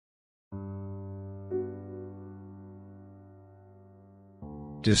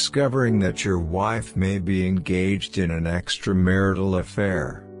Discovering that your wife may be engaged in an extramarital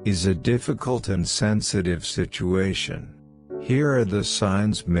affair is a difficult and sensitive situation. Here are the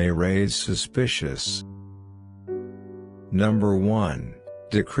signs may raise suspicion. Number 1.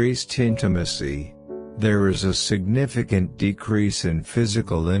 Decreased intimacy. There is a significant decrease in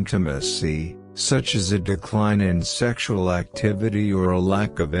physical intimacy, such as a decline in sexual activity or a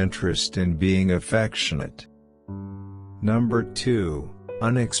lack of interest in being affectionate. Number 2.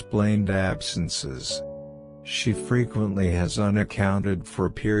 Unexplained absences. She frequently has unaccounted for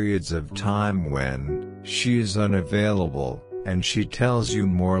periods of time when she is unavailable, and she tells you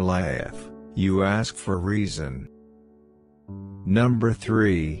more if you ask for reason. Number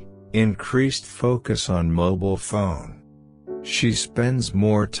 3. Increased focus on mobile phone. She spends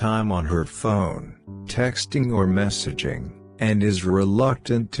more time on her phone, texting or messaging, and is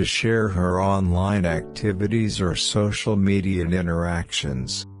reluctant to share her online activities or social media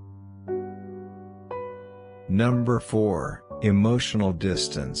interactions. Number 4. Emotional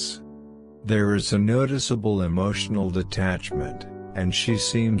distance. There is a noticeable emotional detachment, and she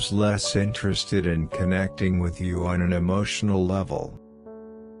seems less interested in connecting with you on an emotional level.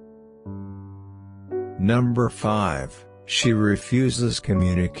 Number 5. She refuses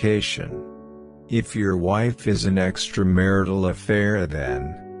communication. If your wife is an extramarital affair,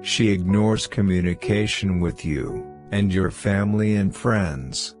 then she ignores communication with you and your family and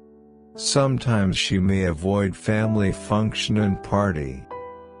friends. Sometimes she may avoid family function and party.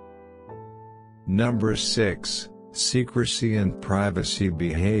 Number 6. Secrecy and privacy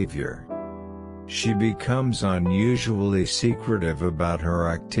behavior. She becomes unusually secretive about her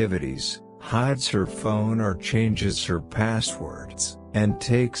activities, hides her phone or changes her passwords, and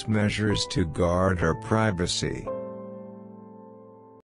takes measures to guard her privacy.